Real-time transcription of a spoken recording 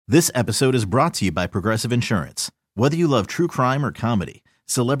This episode is brought to you by Progressive Insurance. Whether you love true crime or comedy,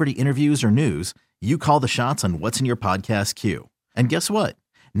 celebrity interviews or news, you call the shots on what's in your podcast queue. And guess what?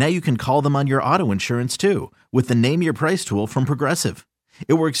 Now you can call them on your auto insurance too with the Name Your Price tool from Progressive.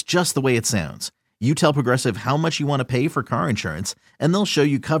 It works just the way it sounds. You tell Progressive how much you want to pay for car insurance, and they'll show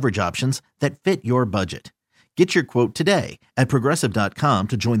you coverage options that fit your budget. Get your quote today at Progressive.com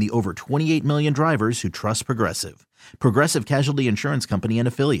to join the over 28 million drivers who trust Progressive. Progressive Casualty Insurance Company and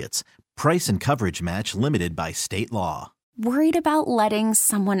Affiliates. Price and coverage match limited by state law. Worried about letting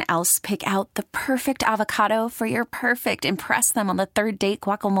someone else pick out the perfect avocado for your perfect impress them on the third date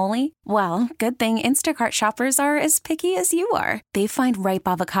guacamole? Well, good thing Instacart shoppers are as picky as you are. They find ripe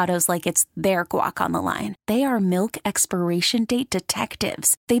avocados like it's their guac on the line. They are milk expiration date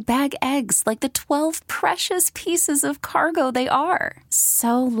detectives. They bag eggs like the 12 precious pieces of cargo they are.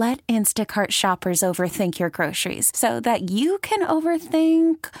 So let Instacart shoppers overthink your groceries so that you can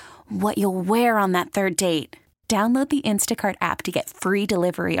overthink what you'll wear on that third date. Download the Instacart app to get free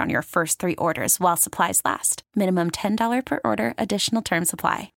delivery on your first 3 orders while supplies last. Minimum $10 per order. Additional terms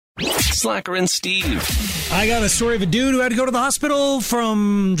apply. Slacker and Steve. I got a story of a dude who had to go to the hospital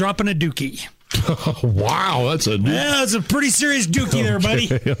from dropping a dookie. Wow, that's a pretty serious dookie there, buddy.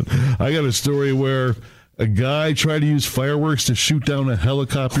 I got a story where a guy tried to use fireworks to shoot down a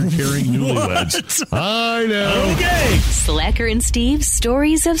helicopter carrying newlyweds. I know. Okay. Slacker and Steve's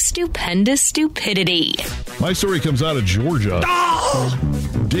stories of stupendous stupidity. My story comes out of Georgia.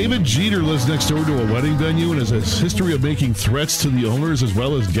 David Jeter lives next door to a wedding venue and has a history of making threats to the owners as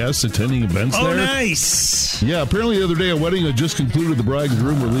well as guests attending events there. Oh, nice. Yeah, apparently the other day a wedding had just concluded. The bride and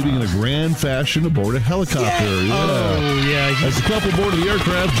groom were leaving in a grand fashion aboard a helicopter. Yeah. Oh, yeah. As the couple boarded the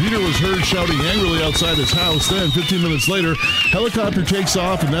aircraft, Jeter was heard shouting angrily outside his house. Then, 15 minutes later, helicopter takes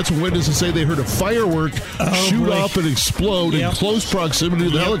off, and that's when witnesses say they heard a firework shoot off and explode in close proximity to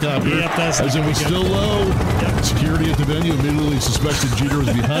the helicopter as it was still low. Security at the venue immediately suspected Jeter was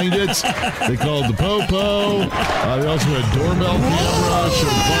behind it. They called the Popo. They also had doorbell camera,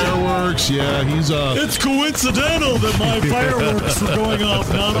 showed fireworks. Yeah, he's It's coincidental that my fireworks were going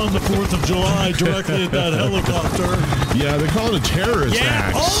off not on the 4th of July directly at that helicopter. Yeah, they call it a terrorist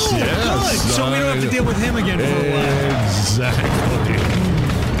act. Oh, yes. Good. So we don't have to deal with him again for a while. Exactly.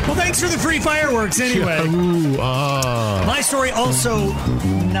 Well, thanks for the free fireworks anyway. My story also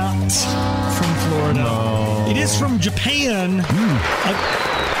not from Florida. No. It is from Japan.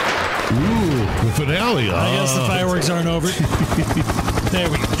 The finale. I guess the fireworks aren't over. There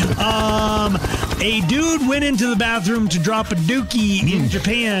we go. A dude went into the bathroom to drop a dookie in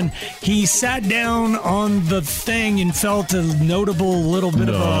Japan. He sat down on the thing and felt a notable little bit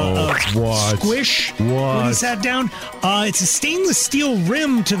of a squish when he sat down. It's a stainless steel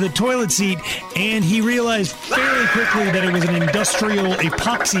rim to the toilet seat, and he realized very quickly that it was an industrial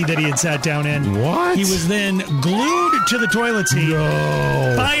epoxy that he had sat down in. What? He was then glued to the toilet seat.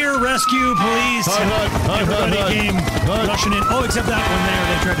 No. Fire, rescue, police. Everybody came rushing in. Oh, except that one there.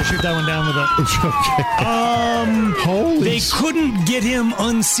 They tried to shoot that one down with a... They couldn't get him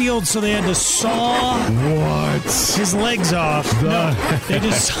unsealed, so they had to saw his legs off. No, they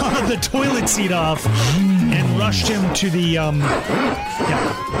just sawed the toilet seat off and rushed him to the... He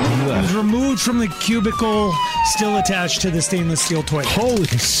was removed from the cubicle, still attached to the stainless steel toilet. Holy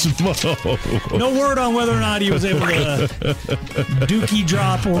smoke. No word on whether or not he was able to dookie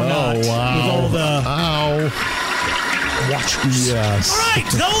drop or not. Wow. With all the... watchers. Yes. All right,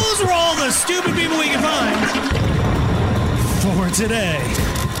 those were all the stupid people we can find for today.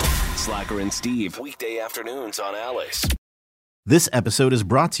 Slacker and Steve, weekday afternoons on Alice. This episode is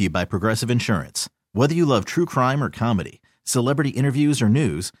brought to you by Progressive Insurance. Whether you love true crime or comedy, celebrity interviews or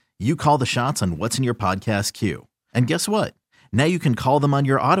news, you call the shots on what's in your podcast queue. And guess what? Now you can call them on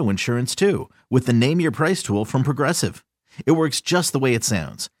your auto insurance too with the Name Your Price tool from Progressive. It works just the way it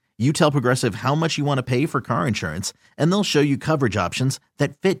sounds. You tell Progressive how much you want to pay for car insurance, and they'll show you coverage options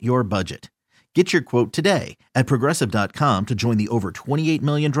that fit your budget. Get your quote today at Progressive.com to join the over 28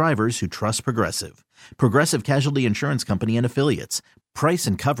 million drivers who trust Progressive. Progressive Casualty Insurance Company and Affiliates. Price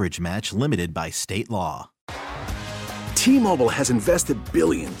and coverage match limited by state law. T-Mobile has invested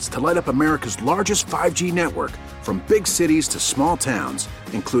billions to light up America's largest 5G network, from big cities to small towns,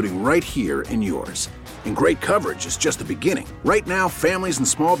 including right here in yours. And great coverage is just the beginning. Right now, families and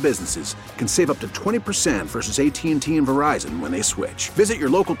small businesses can save up to 20% versus AT&T and Verizon when they switch. Visit your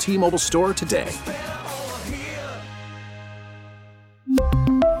local T-Mobile store today.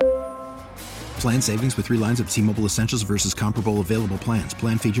 Plan savings with 3 lines of T-Mobile Essentials versus comparable available plans.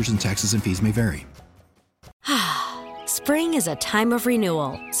 Plan features and taxes and fees may vary. Spring is a time of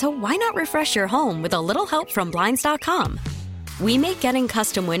renewal, so why not refresh your home with a little help from Blinds.com? We make getting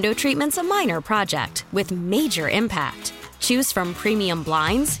custom window treatments a minor project with major impact. Choose from premium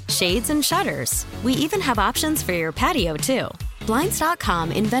blinds, shades, and shutters. We even have options for your patio, too.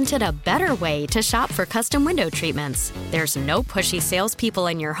 Blinds.com invented a better way to shop for custom window treatments. There's no pushy salespeople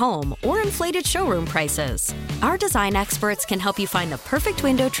in your home or inflated showroom prices. Our design experts can help you find the perfect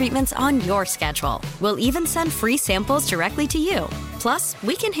window treatments on your schedule. We'll even send free samples directly to you. Plus,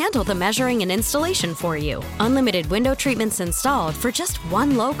 we can handle the measuring and installation for you. Unlimited window treatments installed for just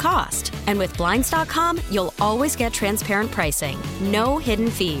one low cost. And with Blinds.com, you'll always get transparent pricing. No hidden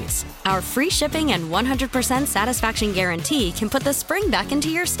fees. Our free shipping and 100% satisfaction guarantee can put the spring back into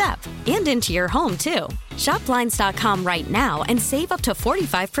your step and into your home, too. Shop Blinds.com right now and save up to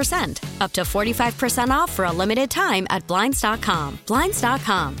 45%. Up to 45% off for a limited time at Blinds.com.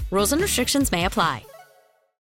 Blinds.com. Rules and restrictions may apply.